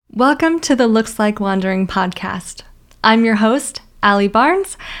Welcome to the Looks Like Wandering podcast. I'm your host, Allie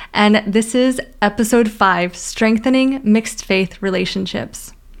Barnes, and this is episode 5, Strengthening Mixed Faith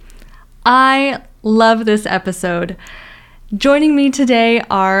Relationships. I love this episode. Joining me today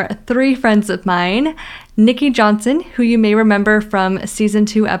are 3 friends of mine, Nikki Johnson, who you may remember from season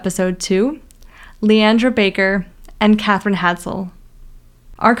 2, episode 2, Leandra Baker, and Catherine Hadsel.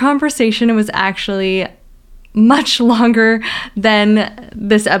 Our conversation was actually much longer than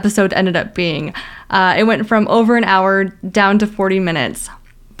this episode ended up being. It went from over an hour down to 40 minutes.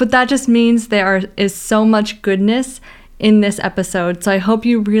 But that just means there is so much goodness in this episode, so I hope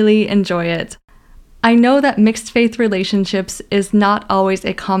you really enjoy it. I know that mixed faith relationships is not always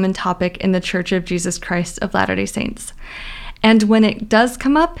a common topic in the Church of Jesus Christ of Latter-day Saints. And when it does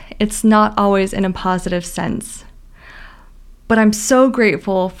come up, it's not always in a positive sense. But I'm so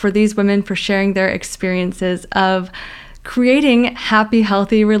grateful for these women for sharing their experiences of creating happy,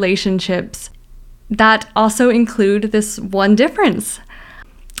 healthy relationships that also include this one difference.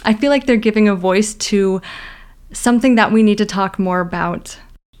 I feel like they're giving a voice to something that we need to talk more about.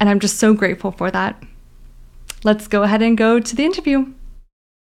 And I'm just so grateful for that. Let's go ahead and go to the interview.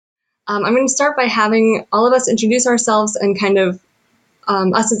 I'm going to start by having all of us introduce ourselves and kind of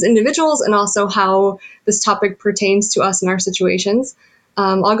us as individuals and also how this topic pertains to us in our situations.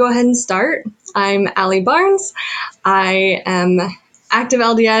 I'll go ahead and start. I'm Allie Barnes. I am active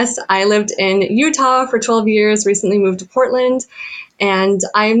LDS. I lived in Utah for 12 years, recently moved to Portland, and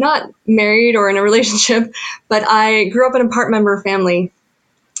I am not married or in a relationship, but I grew up in a part member family.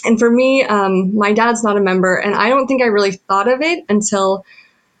 And for me, my dad's not a member, and I don't think I really thought of it until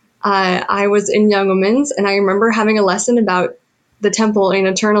I was in Young Women's, and I remember having a lesson about the temple in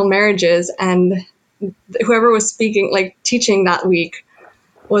eternal marriages, and whoever was speaking, teaching that week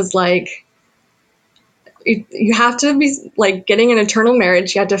was like, you have to be getting an eternal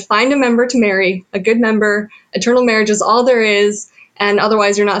marriage. You have to find a member to marry, a good member. Eternal marriage is all there is, and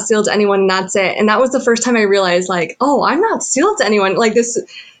otherwise you're not sealed to anyone, and that's it. And that was the first time I realized, oh, I'm not sealed to anyone.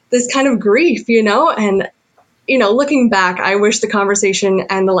 This kind of grief, and looking back, I wish the conversation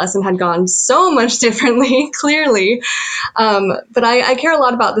and the lesson had gone so much differently, clearly. But I care a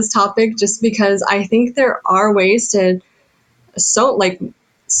lot about this topic just because I think there are ways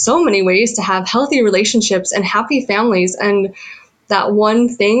so many ways to have healthy relationships and happy families. And that one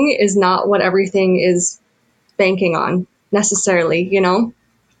thing is not what everything is banking on necessarily, So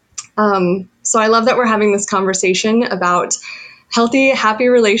I love that we're having this conversation about healthy, happy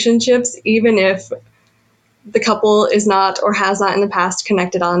relationships, even if the couple is not or has not in the past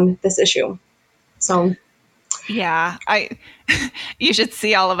connected on this issue. So, yeah, you should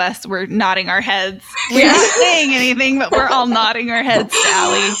see all of us. We're nodding our heads. We're not saying anything, but we're all nodding our heads to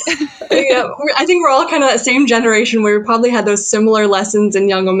Allie. Yeah, I think we're all kind of that same generation where we probably had those similar lessons in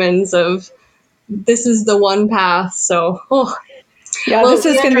Young Women's of this is the one path. So, yeah, well, this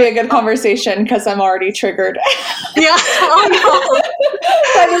is going to be a good conversation because I'm already triggered. Yeah. Oh, no.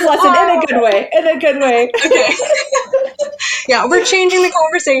 By this lesson in a good way. Okay. Yeah, we're changing the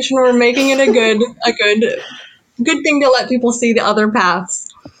conversation. We're making it a good thing to let people see the other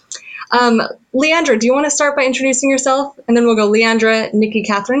paths. Leandra, do you want to start by introducing yourself? And then we'll go Leandra, Nikki,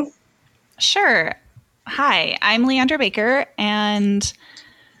 Catherine. Sure. Hi, I'm Leandra Baker, and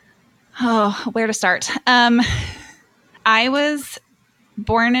where to start? I was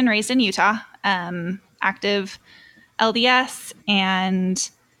born and raised in Utah, active LDS, and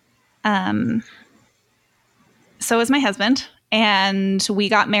so was my husband. And we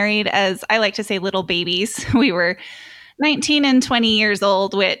got married as, I like to say, little babies. We were 19 and 20 years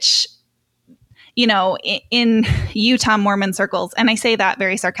old, which, in Utah Mormon circles, and I say that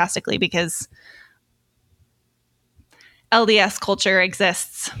very sarcastically because LDS culture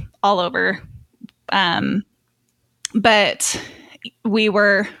exists all over. But we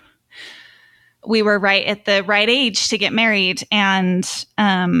were right at the right age to get married, and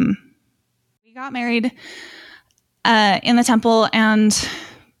we got married in the temple and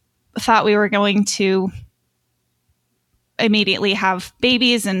thought we were going to immediately have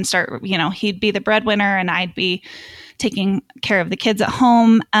babies and start, he'd be the breadwinner and I'd be taking care of the kids at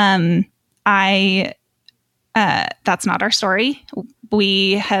home. That's not our story.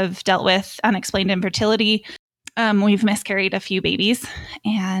 We have dealt with unexplained infertility. We've miscarried a few babies,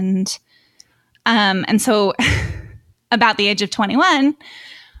 and so about the age of 21,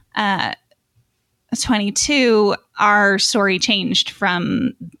 22, our story changed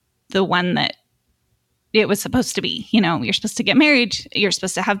from the one that it was supposed to be. You're supposed to get married, you're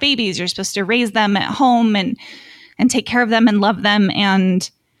supposed to have babies, you're supposed to raise them at home and take care of them and love them. And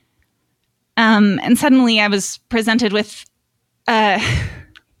suddenly I was presented with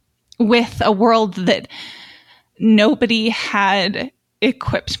with a world that nobody had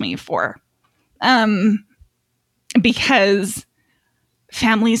equipped me for. Because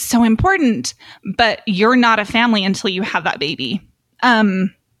family is so important, but you're not a family until you have that baby. And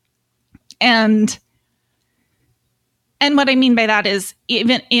what I mean by that is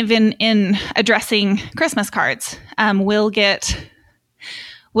even in addressing Christmas cards, we'll get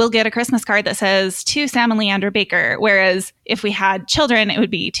a Christmas card that says to Sam and Leander Baker. Whereas if we had children, it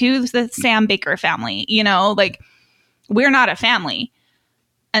would be to the Sam Baker family, like we're not a family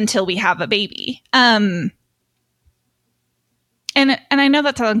until we have a baby. And I know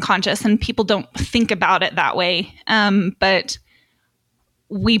that's unconscious and people don't think about it that way. But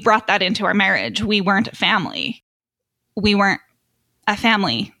we brought that into our marriage. We weren't a family. We weren't a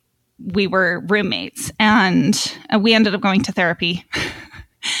family. We were roommates, and we ended up going to therapy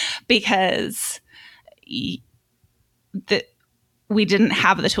because we didn't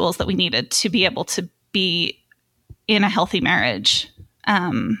have the tools that we needed to be able to be in a healthy marriage.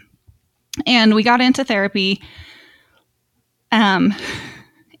 And we got into therapy. And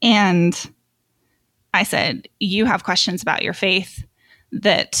I said, you have questions about your faith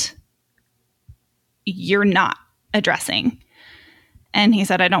that you're not addressing. And he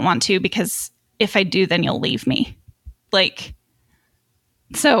said, I don't want to, because if I do, then you'll leave me.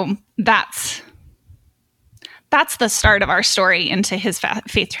 So that's the start of our story into his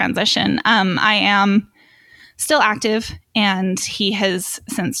faith transition. I am still active, and he has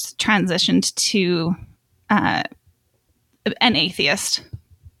since transitioned to an atheist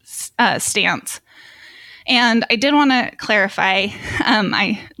stance. And I did want to clarify,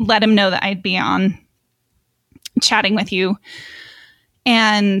 I let him know that I'd be on chatting with you.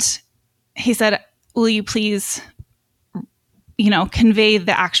 And he said, will you please, convey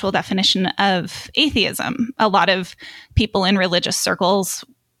the actual definition of atheism? A lot of people in religious circles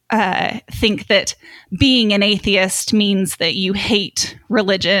think that being an atheist means that you hate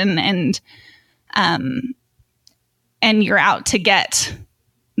religion and you're out to get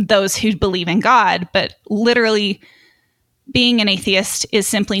those who believe in God. But literally, being an atheist is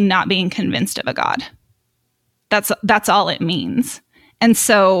simply not being convinced of a God. That's all it means. And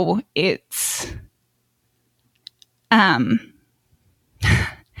so it's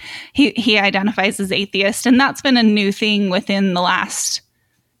he identifies as atheist, and that's been a new thing within the last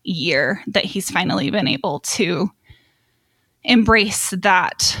year that he's finally been able to embrace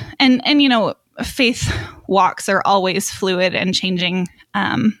that. And faith walks are always fluid and changing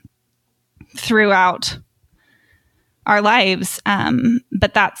throughout our lives.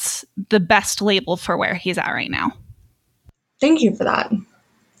 But that's the best label for where he's at right now. Thank you for that.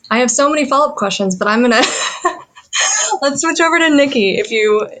 I have so many follow-up questions, but I'm going to let's switch over to Nikki, if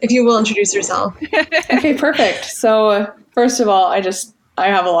you will introduce yourself. Okay, perfect. So first of all, I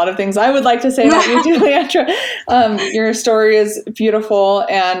have a lot of things I would like to say about you too, Leandra. Your story is beautiful,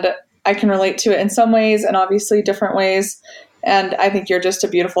 and I can relate to it in some ways and obviously different ways. And I think you're just a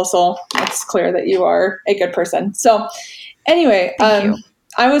beautiful soul. It's clear that you are a good person. So anyway, I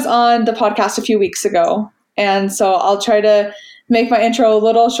was on the podcast a few weeks ago, and so I'll try to make my intro a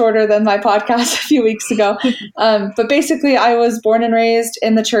little shorter than my podcast a few weeks ago. But basically, I was born and raised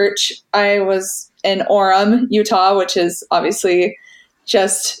in the church. I was in Orem, Utah, which is obviously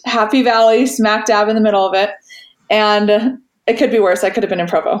just Happy Valley, smack dab in the middle of it. And it could be worse. I could have been in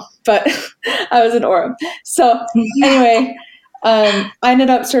Provo, but I was in Orem. So anyway, I ended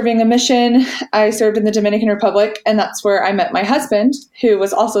up serving a mission. I served in the Dominican Republic, and that's where I met my husband, who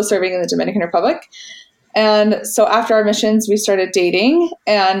was also serving in the Dominican Republic. And so after our missions, we started dating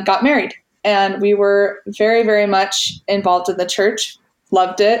and got married. And we were very, very much involved in the church.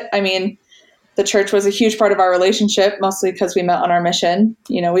 Loved it. I mean, the church was a huge part of our relationship, mostly because we met on our mission.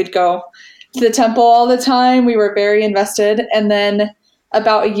 We'd go to the temple all the time. We were very invested. And then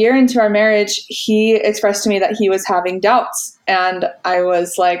about a year into our marriage, he expressed to me that he was having doubts. And I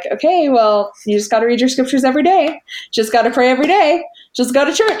was like, okay, well, you just got to read your scriptures every day. Just got to pray every day. Just go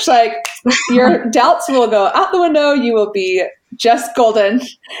to church. Your doubts will go out the window. You will be just golden.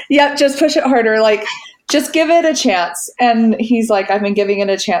 Yep. Just push it harder. Just give it a chance. And he's like, I've been giving it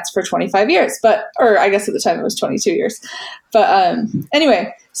a chance for 25 years, or I guess at the time it was 22 years. But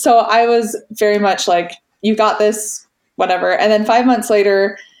anyway, so I was very much like, you got this, whatever. And then 5 months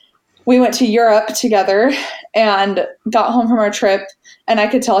later, we went to Europe together and got home from our trip, and I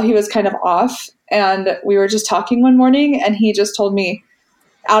could tell he was kind of off. And we were just talking one morning, and he just told me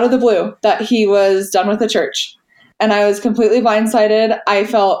out of the blue that he was done with the church. And I was completely blindsided. I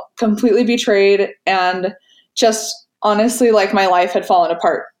felt completely betrayed, and just honestly, my life had fallen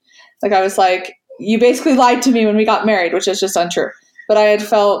apart. I was like, you basically lied to me when we got married, which is just untrue. but I had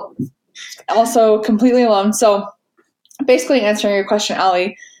felt also completely alone. So basically answering your question,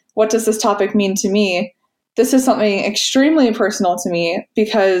 Allie, what does this topic mean to me? This is something extremely personal to me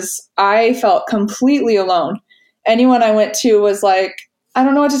because I felt completely alone. Anyone I went to was like, I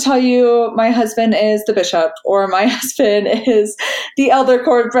don't know what to tell you. My husband is the bishop, or my husband is the elder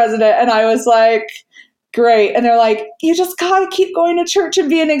court president. And I was like, great. And they're like, you just got to keep going to church and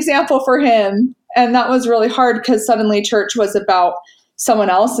be an example for him. And that was really hard because suddenly church was about someone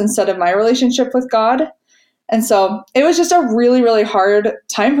else instead of my relationship with God. And so it was just a really, really hard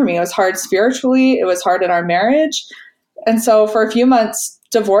time for me. It was hard spiritually. It was hard in our marriage. And so for a few months,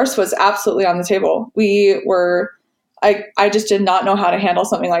 divorce was absolutely on the table. I just did not know how to handle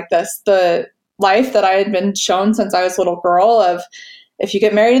something like this. The life that I had been shown since I was a little girl of, if you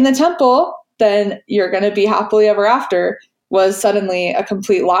get married in the temple, then you're going to be happily ever after, was suddenly a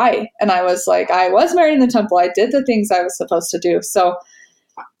complete lie. And I was like, I was married in the temple. I did the things I was supposed to do. So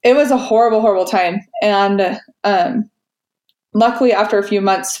it was a horrible, horrible time. And luckily, after a few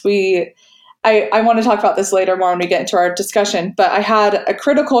months, I want to talk about this later more when we get into our discussion, but I had a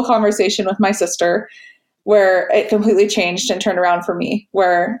critical conversation with my sister where it completely changed and turned around for me,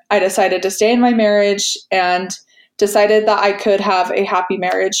 where I decided to stay in my marriage and decided that I could have a happy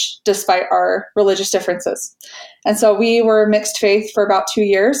marriage despite our religious differences. And so we were mixed faith for about 2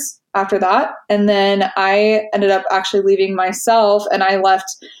 years after that. And then I ended up actually leaving myself, and I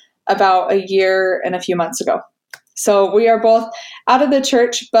left about a year and a few months ago. So we are both out of the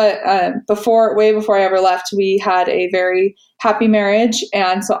church, but way before I ever left, we had a very happy marriage.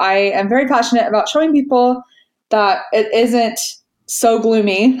 And so I am very passionate about showing people that it isn't so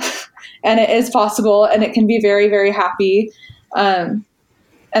gloomy and it is possible and it can be very, very happy, and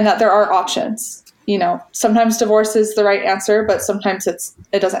that there are options. You know, sometimes divorce is the right answer, but sometimes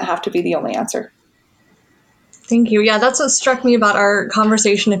it doesn't have to be the only answer. Thank you. Yeah, that's what struck me about our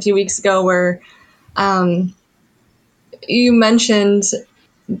conversation a few weeks ago, where you mentioned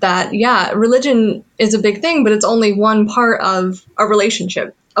that, yeah, religion is a big thing, but it's only one part of a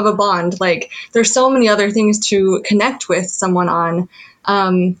relationship, of a bond. Like, there's so many other things to connect with someone on.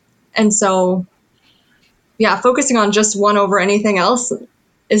 And so, yeah, focusing on just one over anything else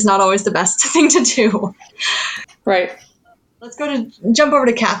is not always the best thing to do. Right. Let's jump over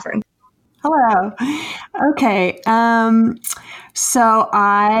to Catherine. Hello. Okay. So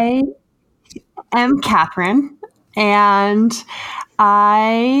I am Catherine, and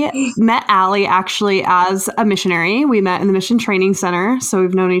I met Allie actually as a missionary. We met in the Mission Training Center, so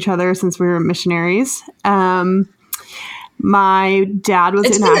we've known each other since we were missionaries. My dad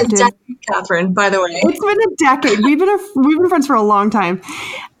was inactive. It's been a decade, Catherine, by the way. It's been a decade. We've been friends for a long time.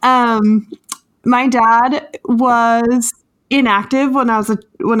 My dad was inactive when I was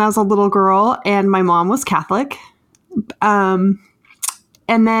a little girl, and my mom was Catholic. And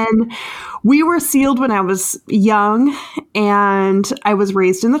then we were sealed when I was young, and I was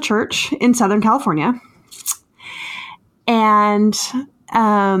raised in the church in Southern California. And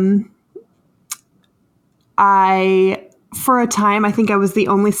for a time, I think I was the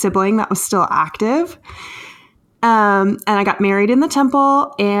only sibling that was still active. And I got married in the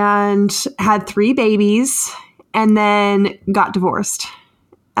temple and had 3 babies, and then got divorced.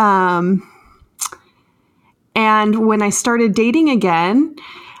 And when I started dating again,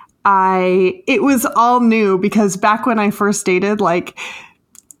 it was all new, because back when I first dated, like,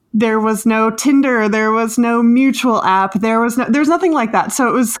 there was no Tinder, there was no Mutual app, there's nothing like that. So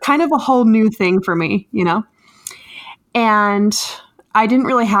it was kind of a whole new thing for me, you know? And I didn't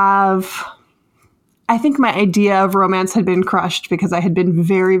really I think my idea of romance had been crushed because I had been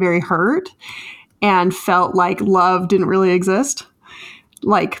very, very hurt and felt like love didn't really exist.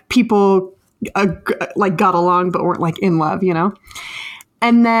 Like, people got along but weren't like in love, you know?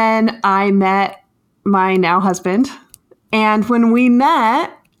 And then I met my now husband. And when we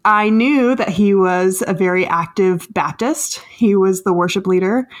met, I knew that he was a very active Baptist. He was the worship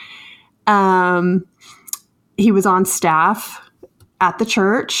leader. He was on staff at the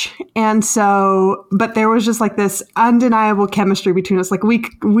church. And so, but there was just like this undeniable chemistry between us. Like,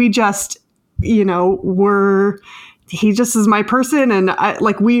 we just, you know, he just is my person, and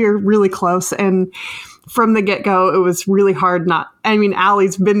we are really close. And from the get-go, it was really hard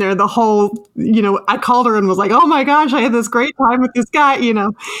Allie's been there the whole, you know, I called her and was like, oh my gosh, I had this great time with this guy, you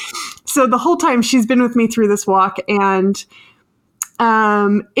know. So the whole time she's been with me through this walk. And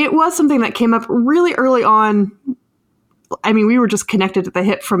it was something that came up really early on. I mean, we were just connected at the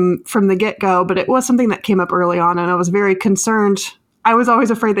hip from the get-go, but it was something that came up early on, and I was very concerned. I was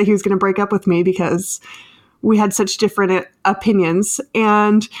always afraid that he was going to break up with me because we had such different opinions.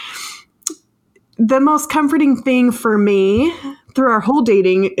 And the most comforting thing for me through our whole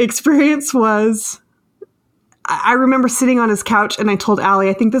dating experience was, I remember sitting on his couch and I told Allie,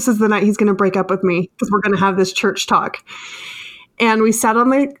 I think this is the night he's going to break up with me because we're going to have this church talk. And we sat on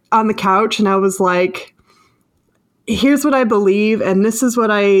the couch and I was like, here's what I believe. And this is what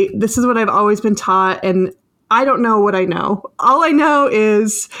I've always been taught. And I don't know what I know. All I know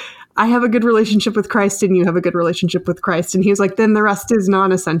is I have a good relationship with Christ and you have a good relationship with Christ. And he was like, then the rest is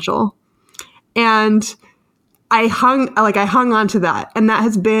non-essential. And I hung on to that. And that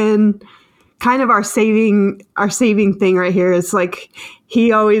has been kind of our saving thing right here. Is like,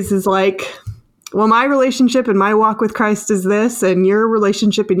 he always is like, well, my relationship and my walk with Christ is this, and your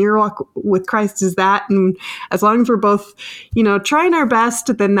relationship and your walk with Christ is that. And as long as we're both, trying our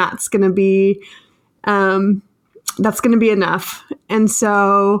best, then that's going to be enough. And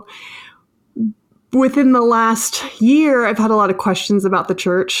so within the last year, I've had a lot of questions about the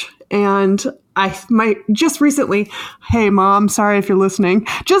church. And just recently, hey mom, sorry if you're listening,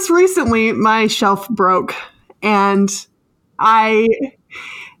 just recently my shelf broke and I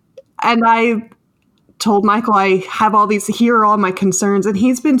told Michael I have here are all my concerns, and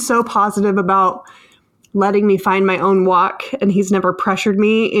he's been so positive about letting me find my own walk, and he's never pressured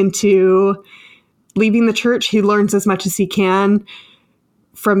me into leaving the church. He learns as much as he can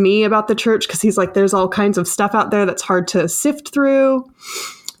from me about the church because he's like, there's all kinds of stuff out there that's hard to sift through.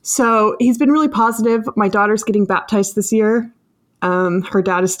 So he's been really positive. My daughter's getting baptized this year. Her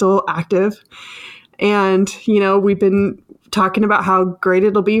dad is still active. And, we've been talking about how great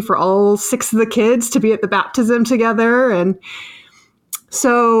it'll be for all 6 of the kids to be at the baptism together. And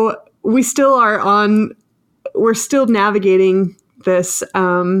so we're still navigating this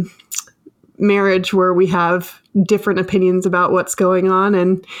marriage where we have different opinions about what's going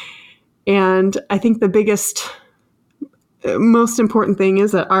on. And I think the most important thing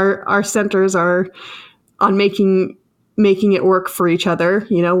is that our centers are on making it work for each other.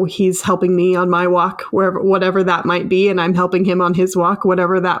 He's helping me on my walk, whatever that might be, and I'm helping him on his walk,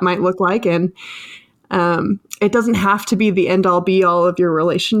 whatever that might look like. And it doesn't have to be the end all be all of your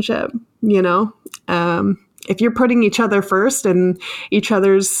relationship. If you're putting each other first and each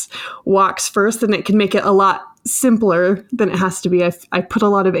other's walks first, then it can make it a lot simpler than it has to be. I put a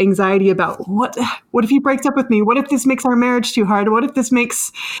lot of anxiety about what if he breaks up with me? What if this makes our marriage too hard? What if this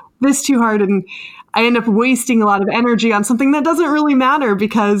makes this too hard? And I end up wasting a lot of energy on something that doesn't really matter,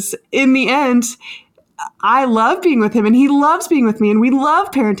 because in the end, I love being with him and he loves being with me, and we love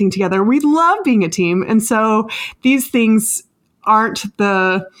parenting together. We love being a team. And so these things aren't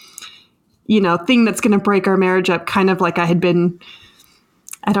the, thing that's going to break our marriage up, kind of like I had been,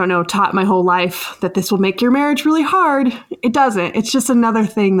 taught my whole life that this will make your marriage really hard. It doesn't. It's just another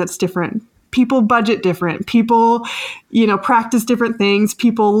thing that's different. People budget different. People, practice different things.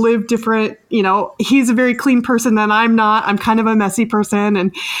 People live different. He's a very clean person and I'm not. I'm kind of a messy person.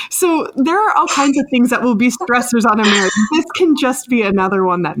 And so there are all kinds of things that will be stressors on a marriage. This can just be another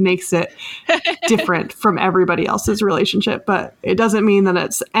one that makes it different from everybody else's relationship. But it doesn't mean that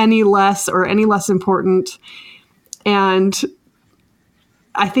it's any less important. And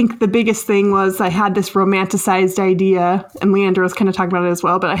I think the biggest thing was I had this romanticized idea, and Leandra was kind of talking about it as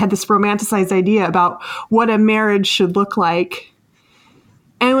well, but I had this romanticized idea about what a marriage should look like.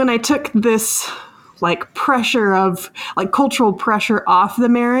 And when I took this pressure of cultural pressure off the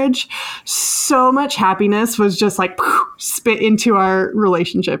marriage, so much happiness was just spit into our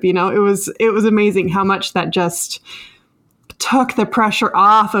relationship. It was amazing how much that just took the pressure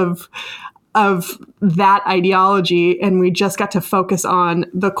off of that ideology, and we just got to focus on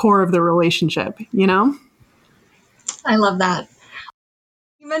the core of the relationship, I love that.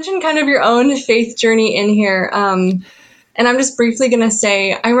 You mentioned kind of your own faith journey in here. And I'm just briefly going to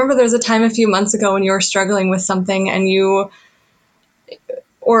say, I remember there was a time a few months ago when you were struggling with something and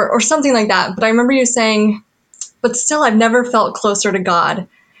or something like that. But I remember you saying, but still, I've never felt closer to God.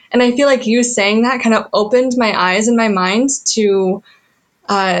 And I feel like you saying that kind of opened my eyes and my mind to,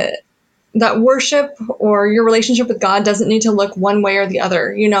 that worship or your relationship with God doesn't need to look one way or the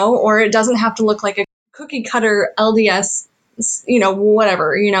other, or it doesn't have to look like a cookie cutter LDS,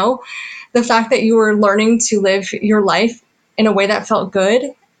 whatever, the fact that you were learning to live your life in a way that felt good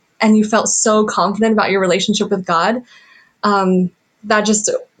and you felt so confident about your relationship with God. That just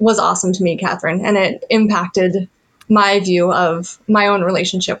was awesome to me, Catherine. And it impacted my view of my own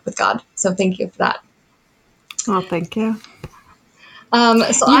relationship with God. So thank you for that. Oh, thank you.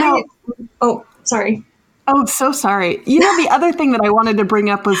 Sorry. Oh, so sorry. The other thing that I wanted to bring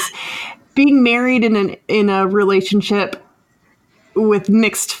up was being married in a relationship with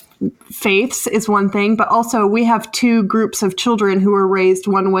mixed faiths is one thing, but also we have 2 groups of children who were raised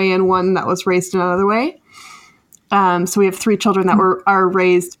one way and one that was raised another way. So we have 3 children that are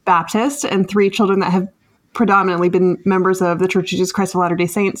raised Baptist and 3 children that have predominantly been members of the Church of Jesus Christ of Latter-day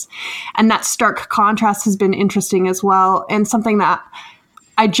Saints. And that stark contrast has been interesting as well. And something that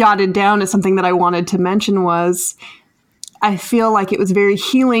I jotted down as something that I wanted to mention was, I feel like it was very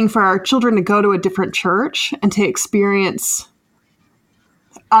healing for our children to go to a different church and to experience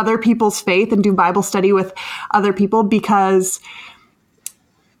other people's faith and do Bible study with other people, because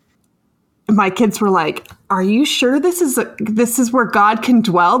my kids were like, are you sure this is where God can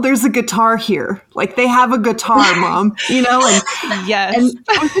dwell? There's a guitar here. Like, they have a guitar, Mom, you know? And yes. And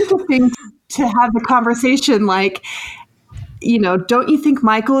it was interesting to have the conversation, like, you know, don't you think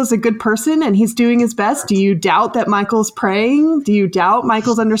Michael is a good person and he's doing his best? Do you doubt that Michael's praying? Do you doubt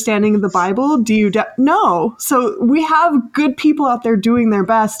Michael's understanding of the Bible? Do you doubt? No. So we have good people out there doing their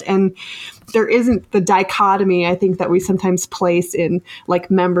best, and there isn't the dichotomy, I think, that we sometimes place in like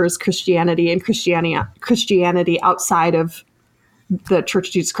members Christianity and Christianity outside of the Church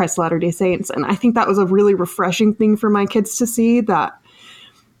of Jesus Christ of Latter-day Saints. And I think that was a really refreshing thing for my kids to see, that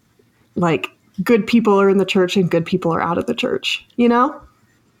like good people are in the church and good people are out of the church, you know?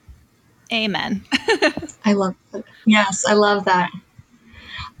 Amen. I love that. Yes, I love that.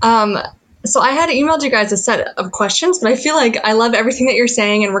 So I had emailed you guys a set of questions, but I feel like I love everything that you're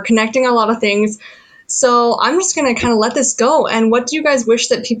saying and we're connecting a lot of things. So I'm just going to kind of let this go. And what do you guys wish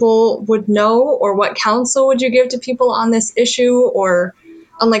that people would know, or what counsel would you give to people on this issue, or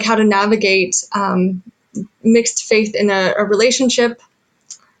on like how to navigate mixed faith in a relationship?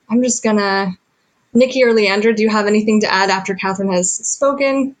 I'm just going to, Nikki or Leandra, do you have anything to add after Catherine has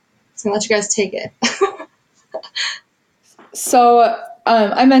spoken? So I'll let you guys take it. So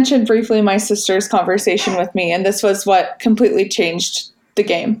I mentioned briefly my sister's conversation with me, and this was what completely changed the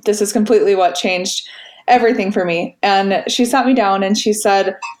game. This is completely what changed everything for me. And she sat me down and she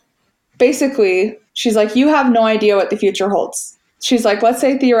said, basically, she's like, you have no idea what the future holds. She's like, let's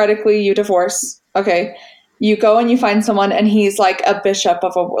say theoretically you divorce. Okay. You go and you find someone and he's like a bishop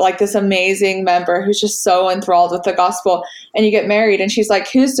of like this amazing member who's just so enthralled with the gospel, and you get married, and she's like,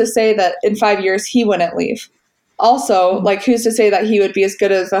 who's to say that in 5 years he wouldn't leave? Also, like, who's to say that he would be as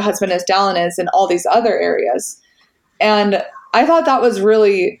good as a husband as Dallin is in all these other areas? And I thought that was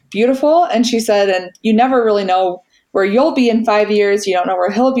really beautiful. And she said, and you never really know where you'll be in 5 years. You don't know where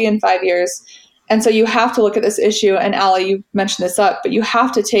he'll be in 5 years. And so you have to look at this issue. And Allie, you mentioned this up, but you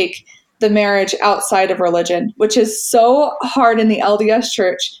have to take the marriage outside of religion, which is so hard in the LDS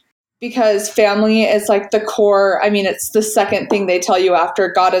church, because family is like the core. I mean, it's the second thing they tell you after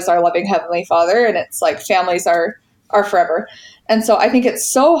God is our loving Heavenly Father. And it's like families are forever. And so I think it's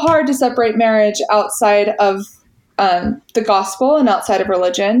so hard to separate marriage outside of the gospel and outside of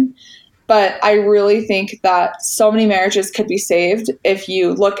religion. But I really think that so many marriages could be saved if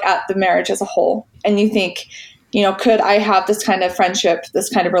you look at the marriage as a whole and you think, you know, could I have this kind of friendship, this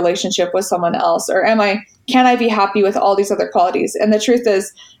kind of relationship with someone else? Or can I be happy with all these other qualities? And the truth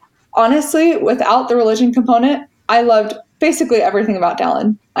is, honestly, without the religion component, I loved basically everything about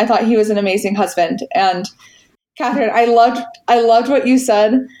Dallin. I thought he was an amazing husband. And Catherine, I loved what you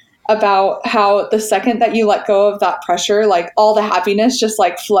said about how the second that you let go of that pressure, like all the happiness just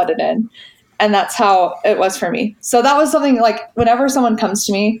like flooded in. And that's how it was for me. So that was something like whenever someone comes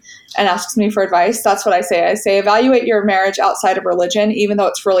to me and asks me for advice, that's what I say. I say, evaluate your marriage outside of religion, even though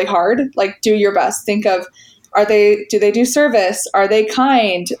it's really hard. Like, do your best. Think of, do they do service? Are they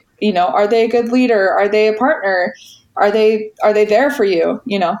kind? You know, are they a good leader? Are they a partner? Are they there for you?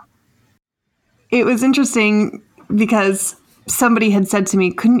 You know? It was interesting because somebody had said to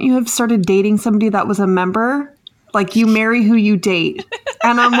me, couldn't you have started dating somebody that was a member? Like, you marry who you date.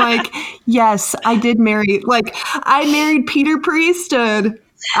 And I'm like, yes, I did marry. Like, I married Peter Priesthood.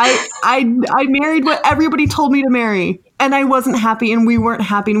 I married what everybody told me to marry. And I wasn't happy, and we weren't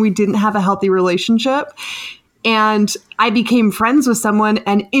happy, and we didn't have a healthy relationship. And I became friends with someone,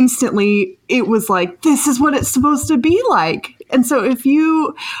 and instantly it was like, this is what it's supposed to be like. And so if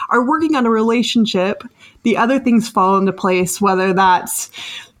you are working on a relationship, the other things fall into place, whether that's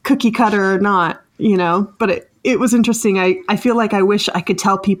cookie cutter or not, you know. But it was interesting. I feel like I wish I could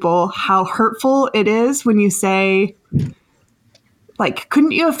tell people how hurtful it is when you say, like,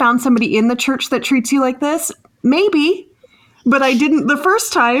 couldn't you have found somebody in the church that treats you like this? Maybe, but I didn't the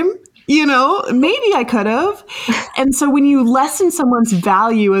first time. You know, maybe I could have. And so when you lessen someone's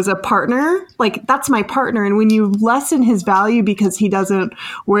value as a partner, like, that's my partner. And when you lessen his value because he doesn't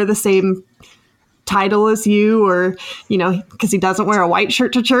wear the same title as you, or, you know, because he doesn't wear a white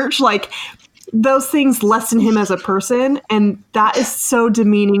shirt to church, like, those things lessen him as a person. And that is so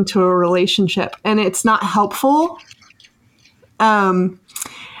demeaning to a relationship. And it's not helpful.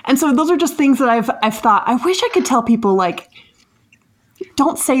 And so those are just things that I've thought, I wish I could tell people, like,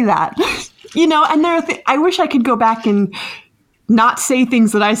 don't say that, you know, and I wish I could go back and not say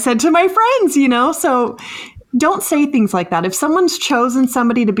things that I said to my friends, you know, so don't say things like that. If someone's chosen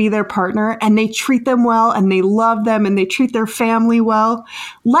somebody to be their partner and they treat them well and they love them and they treat their family well,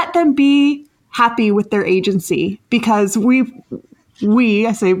 let them be happy with their agency, because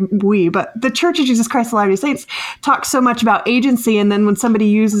I say we, but the Church of Jesus Christ of Latter-day Saints talks so much about agency. And then when somebody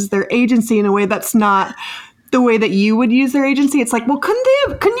uses their agency in a way that's not the way that you would use their agency, it's like, well, couldn't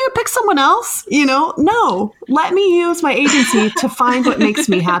you pick someone else? You know, no, let me use my agency to find what makes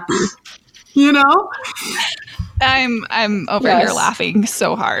me happy. You know, I'm over here laughing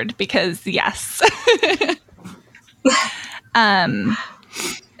so hard because yes,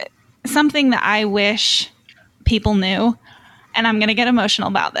 something that I wish people knew, and I'm going to get emotional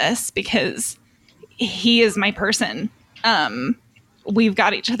about this because he is my person. We've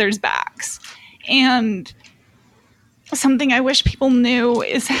got each other's backs, and something I wish people knew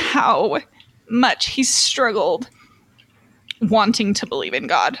is how much he struggled wanting to believe in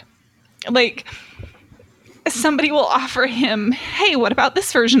God. Like, somebody will offer him, hey, what about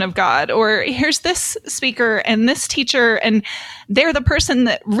this version of God? Or here's this speaker and this teacher, and they're the person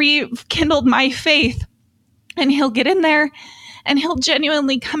that rekindled my faith. And he'll get in there and he'll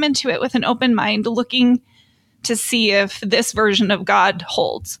genuinely come into it with an open mind, looking to see if this version of God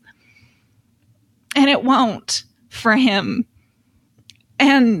holds. And it won't for him.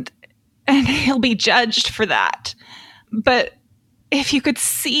 And he'll be judged for that. But if you could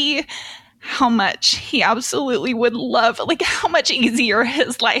see how much he absolutely would love, like how much easier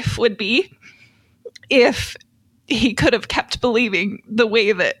his life would be if he could have kept believing the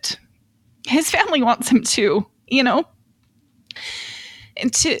way that his family wants him to, you know?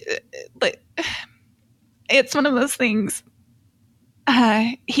 And it's one of those things.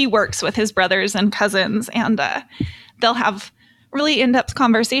 He works with his brothers and cousins, and they'll have really in-depth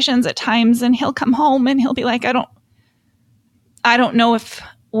conversations at times, and he'll come home and he'll be like, I don't know if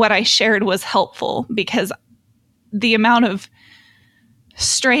what I shared was helpful, because the amount of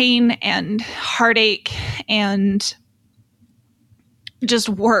strain and heartache and just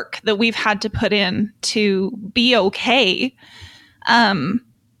work that we've had to put in to be okay, I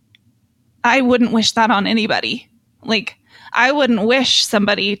wouldn't wish that on anybody. Like, I wouldn't wish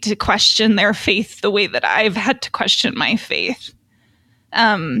somebody to question their faith the way that I've had to question my faith.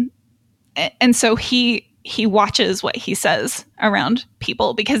 And so he watches what he says around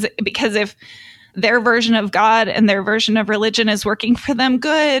people, because if their version of God and their version of religion is working for them,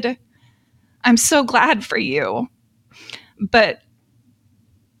 good. I'm so glad for you. But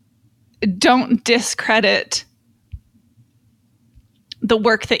don't discredit the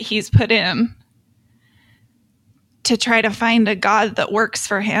work that he's put in to try to find a God that works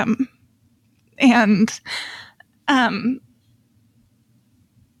for him. And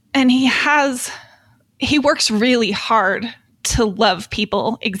he works really hard to love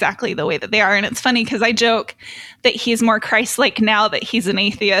people exactly the way that they are. And it's funny because I joke that he's more Christ-like now that he's an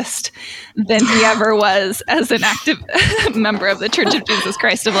atheist than he ever was as an active member of the Church of Jesus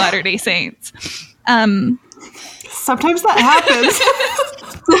Christ of Latter-day Saints. Sometimes that happens.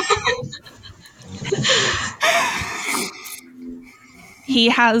 He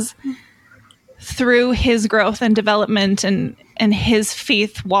has, through his growth and development and his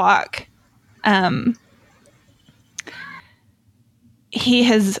faith walk, he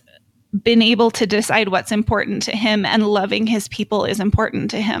has been able to decide what's important to him, and loving his people is important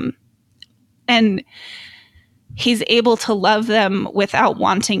to him. And he's able to love them without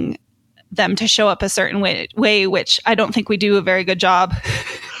wanting them to show up a certain way, which I don't think we do a very good job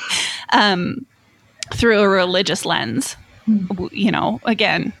through a religious lens. You know,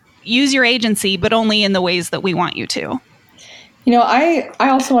 again, use your agency, but only in the ways that we want you to. You know, I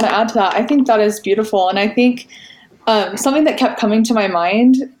also want to add to that. I think that is beautiful. And I think something that kept coming to my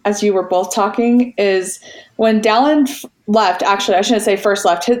mind as you were both talking is when Dallin left, actually, I shouldn't say first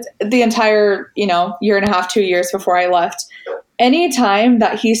left, the entire, year and a half, 2 years before I left, any time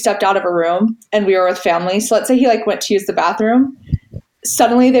that he stepped out of a room and we were with family, so let's say he went to use the bathroom,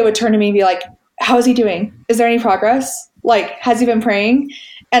 suddenly they would turn to me and be like, how is he doing? Is there any progress? Has he been praying?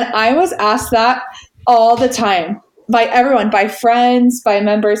 And I was asked that all the time by everyone, by friends, by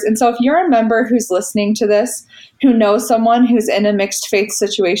members. And so if you're a member who's listening to this, who knows someone who's in a mixed faith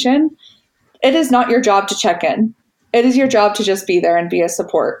situation, it is not your job to check in. It is your job to just be there and be a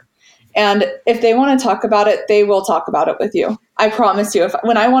support. And if they want to talk about it, they will talk about it with you. I promise you.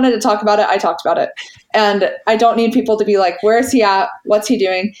 When I wanted to talk about it, I talked about it. And I don't need people to be like, where is he at? What's he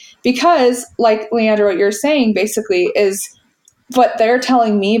doing? Because like Leandra, what you're saying basically is what they're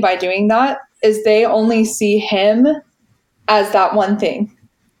telling me by doing that is they only see him as that one thing.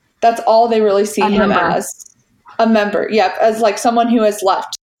 That's all they really see him as, a member. Yep, as like someone who has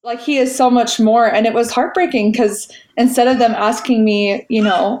left. Like he is so much more. And it was heartbreaking because instead of them asking me, you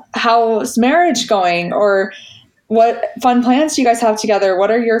know, how's marriage going, or what fun plans do you guys have together? What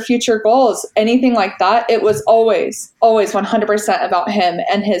are your future goals? Anything like that. It was always 100% about him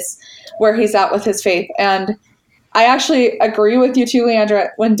and where he's at with his faith. And I actually agree with you too, Leandra.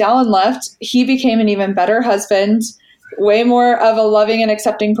 When Dallin left, he became an even better husband, way more of a loving and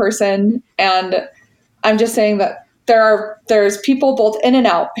accepting person. And I'm just saying that there's people both in and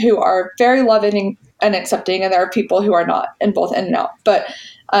out who are very loving and accepting, and there are people who are not, and both in and out. But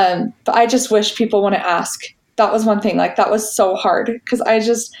I just wish people want to ask. That was one thing. Like that was so hard because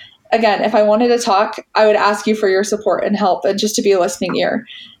again, if I wanted to talk, I would ask you for your support and help and just to be a listening ear.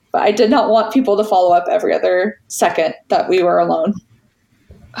 But I did not want people to follow up every other second that we were alone.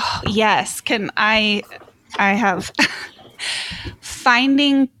 Oh, yes. Can I have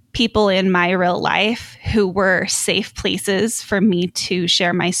finding people in my real life who were safe places for me to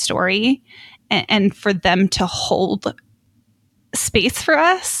share my story and for them to hold space for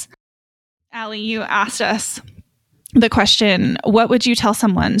us. Allie, you asked us the question, what would you tell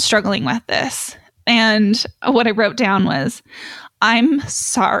someone struggling with this? And what I wrote down was, I'm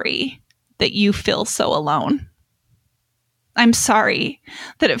sorry that you feel so alone. I'm sorry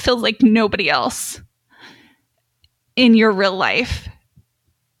that it feels like nobody else in your real life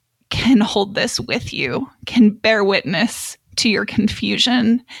can hold this with you, can bear witness to your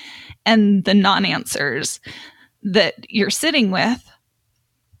confusion and the non-answers that you're sitting with.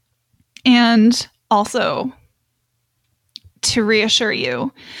 And also to reassure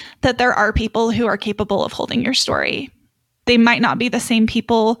you that there are people who are capable of holding your story. They might not be the same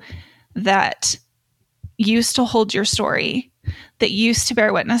people that used to hold your story, that used to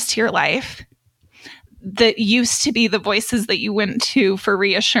bear witness to your life, that used to be the voices that you went to for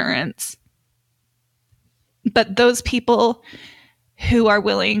reassurance. But those people who are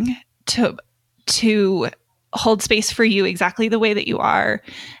willing to hold space for you exactly the way that you are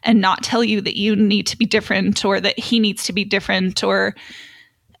and not tell you that you need to be different or that he needs to be different or,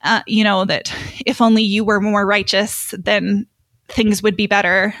 that if only you were more righteous, then things would be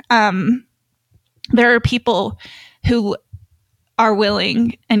better. There are people who are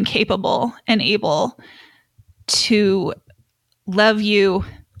willing and capable and able to love you,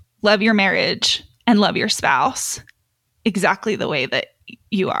 love your marriage, and love your spouse exactly the way that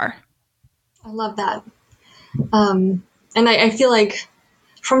you are. I love that. And I feel like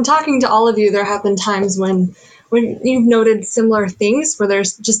from talking to all of you, there have been times when you've noted similar things where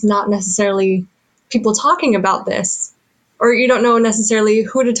there's just not necessarily people talking about this, or you don't know necessarily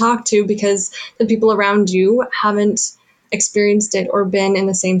who to talk to because the people around you haven't experienced it or been in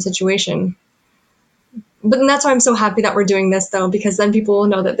the same situation. But that's why I'm so happy that we're doing this, though, because then people will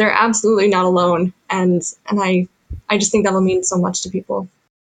know that they're absolutely not alone. And I just think that'll mean so much to people.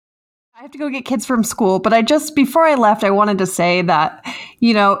 I have to go get kids from school, but before I left, I wanted to say that,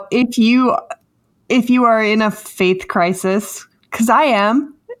 if you are in a faith crisis, because I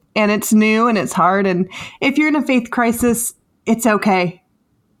am, and it's new and it's hard, and if you're in a faith crisis, it's okay.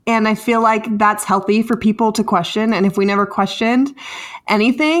 And I feel like that's healthy for people to question. And if we never questioned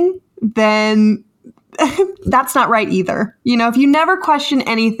anything, then that's not right either. If you never question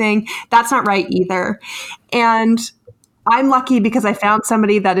anything, that's not right either. And I'm lucky because I found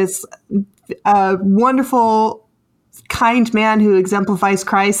somebody that is a wonderful, kind man who exemplifies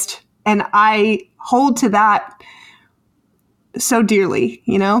Christ. And I hold to that so dearly,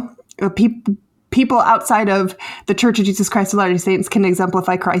 People outside of the Church of Jesus Christ of Latter-day Saints can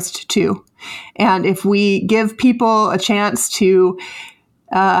exemplify Christ too. And if we give people a chance to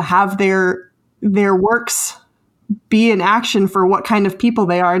have their works be in action for what kind of people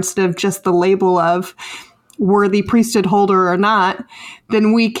they are instead of just the label of worthy priesthood holder or not,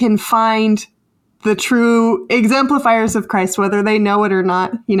 then we can find the true exemplifiers of Christ, whether they know it or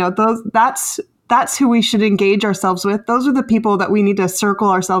not. That's who we should engage ourselves with. Those are the people that we need to circle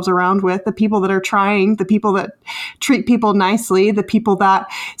ourselves around with, the people that are trying, the people that treat people nicely, the people that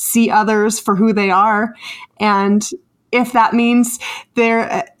see others for who they are. And if that means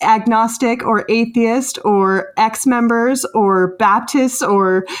they're agnostic or atheist or ex-members or Baptists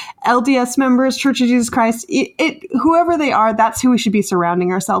or LDS members, Church of Jesus Christ, whoever they are, that's who we should be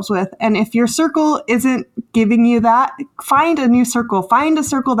surrounding ourselves with. And if your circle isn't giving you that, find a new circle. Find a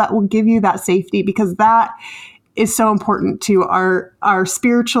circle that will give you that safety, because that is so important to our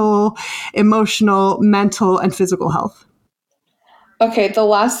spiritual, emotional, mental, and physical health. Okay, the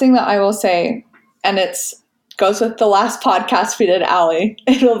last thing that I will say, and it's goes with the last podcast we did, Allie.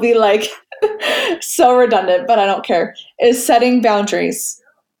 It'll be like so redundant, but I don't care, is setting boundaries.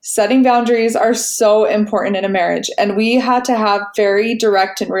 Setting boundaries are so important in a marriage. And we had to have very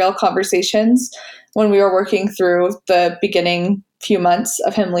direct and real conversations when we were working through the beginning few months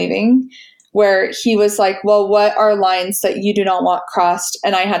of him leaving, where he was like, well, what are lines that you do not want crossed?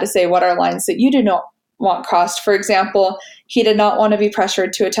 And I had to say, what are lines that you do not want crossed? For example, he did not want to be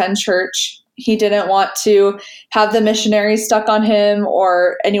pressured to attend church. He didn't want to have the missionaries stuck on him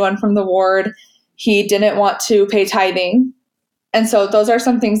or anyone from the ward. He didn't want to pay tithing. And so those are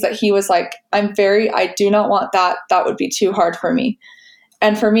some things that he was like, I do not want that. That would be too hard for me.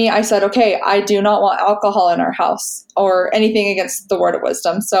 And for me, I said, okay, I do not want alcohol in our house or anything against the word of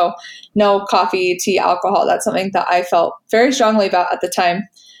wisdom. So no coffee, tea, alcohol. That's something that I felt very strongly about at the time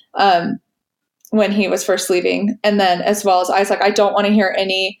when he was first leaving. And then as well as I was like, I don't want to hear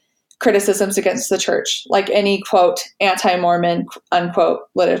any criticisms against the church, like any quote, anti-Mormon, unquote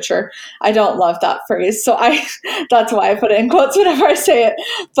literature. I don't love that phrase. So that's why I put it in quotes whenever I say it.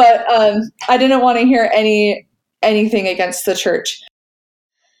 But I didn't want to hear anything against the church.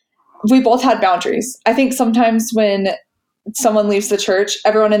 We both had boundaries. I think sometimes when someone leaves the church,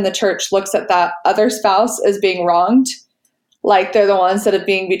 everyone in the church looks at that other spouse as being wronged. Like they're the ones that are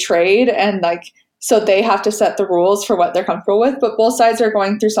being betrayed. And like, so they have to set the rules for what they're comfortable with. But both sides are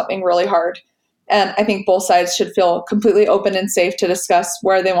going through something really hard. And I think both sides should feel completely open and safe to discuss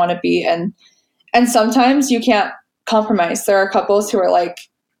where they want to be. And sometimes you can't compromise. There are couples who are like,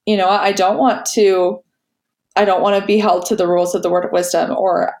 you know, I don't want to be held to the rules of the word of wisdom,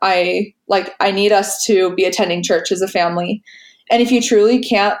 or I need us to be attending church as a family. And if you truly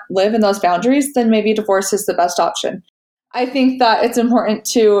can't live in those boundaries, then maybe divorce is the best option. I think that it's important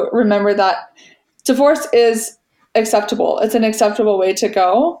to remember that divorce is acceptable. It's an acceptable way to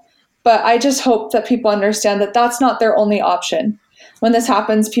go. But I just hope that people understand that that's not their only option. When this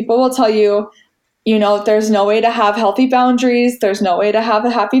happens, people will tell you, you know, there's no way to have healthy boundaries. There's no way to have a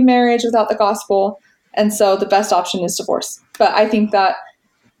happy marriage without the gospel. And so the best option is divorce. But I think that,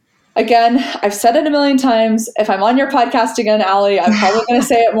 again, I've said it a million times. If I'm on your podcast again, Allie, I'm probably going to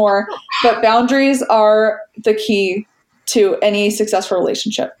say it more. But boundaries are the key to any successful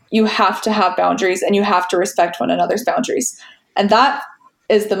relationship. You have to have boundaries and you have to respect one another's boundaries. And that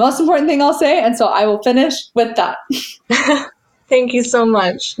is the most important thing I'll say. And so I will finish with that. Thank you so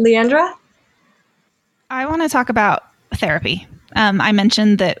much. Leandra? I want to talk about therapy. I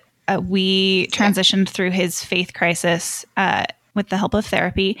mentioned that we transitioned through his faith crisis with the help of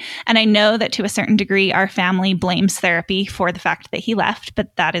therapy. And I know that to a certain degree, our family blames therapy for the fact that he left,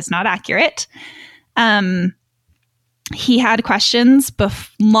 but that is not accurate. He had questions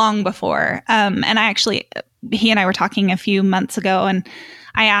long before. And he and I were talking a few months ago, and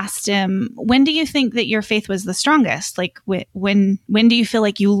I asked him, when do you think that your faith was the strongest? Like when do you feel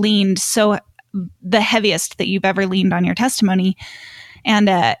like you leaned the heaviest that you've ever leaned on your testimony?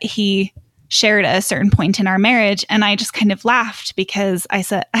 And he shared a certain point in our marriage, and I just kind of laughed because I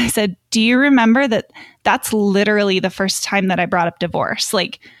said, do you remember that that's literally the first time that I brought up divorce?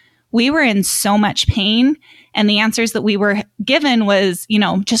 Like, we were in so much pain, and the answers that we were given was, you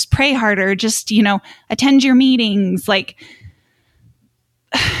know, just pray harder, just, you know, attend your meetings, like,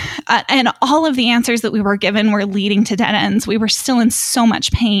 and all of the answers that we were given were leading to dead ends. We were still in so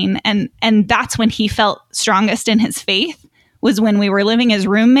much pain, and that's when he felt strongest in his faith, was when we were living as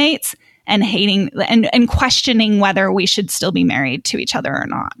roommates and hating and questioning whether we should still be married to each other or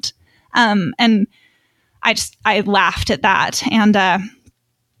not. And I laughed at that.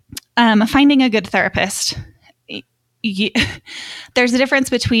 And finding a good therapist, there's a difference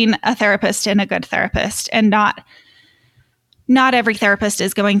between a therapist and a good therapist, and not every therapist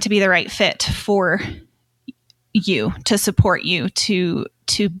is going to be the right fit for you, to support you, to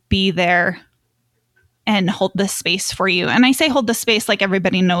be there and hold the space for you. And I say hold the space like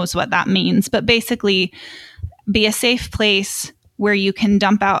everybody knows what that means, but basically be a safe place where you can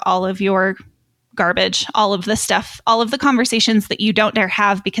dump out all of your garbage, all of the stuff, all of the conversations that you don't dare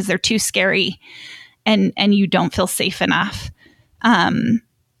have because they're too scary and you don't feel safe enough. And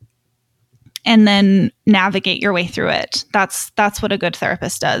then navigate your way through it. That's what a good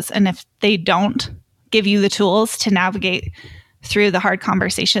therapist does. And if they don't give you the tools to navigate through the hard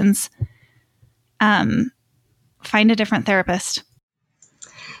conversations, find a different therapist.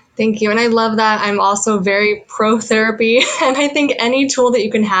 Thank you. And I love that. I'm also very pro therapy. And I think any tool that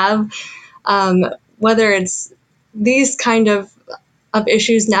you can have, whether it's these kind of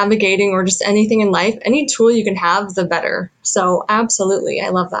issues navigating or just anything in life, any tool you can have, the better. So absolutely. I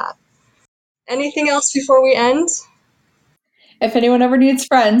love that. Anything else before we end? If anyone ever needs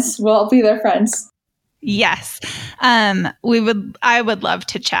friends, we'll be their friends. Yes. I would love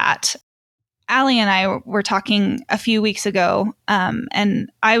to chat. Allie and I were talking a few weeks ago,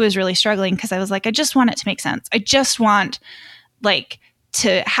 and I was really struggling because I was like, I just want it to make sense. I just want like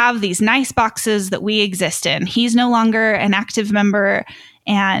to have these nice boxes that we exist in. He's no longer an active member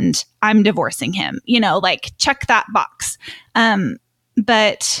and I'm divorcing him, like check that box.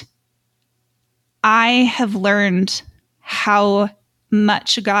 But I have learned how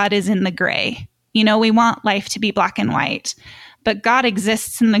much God is in the gray. We want life to be black and white, but God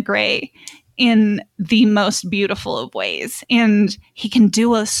exists in the gray in the most beautiful of ways. And he can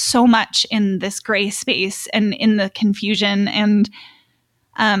do so much in this gray space and in the confusion. And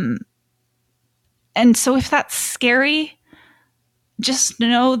so if that's scary, just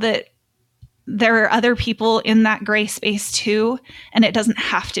know that there are other people in that gray space too, and it doesn't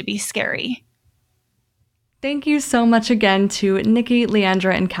have to be scary. Thank you so much again to Nikki,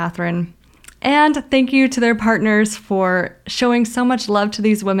 Leandra, and Catherine. And thank you to their partners for showing so much love to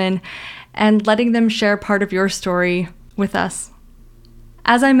these women and letting them share part of your story with us.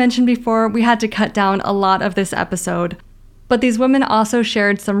 As I mentioned before, we had to cut down a lot of this episode, but these women also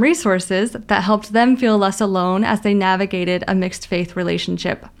shared some resources that helped them feel less alone as they navigated a mixed faith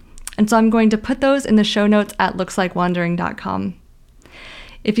relationship. And so I'm going to put those in the show notes at lookslikeWandering.com.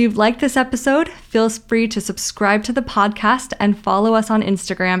 If you've liked this episode, feel free to subscribe to the podcast and follow us on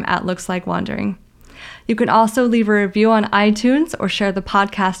Instagram at lookslikeWandering. You can also leave a review on iTunes or share the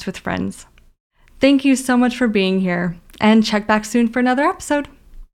podcast with friends. Thank you so much for being here, and check back soon for another episode.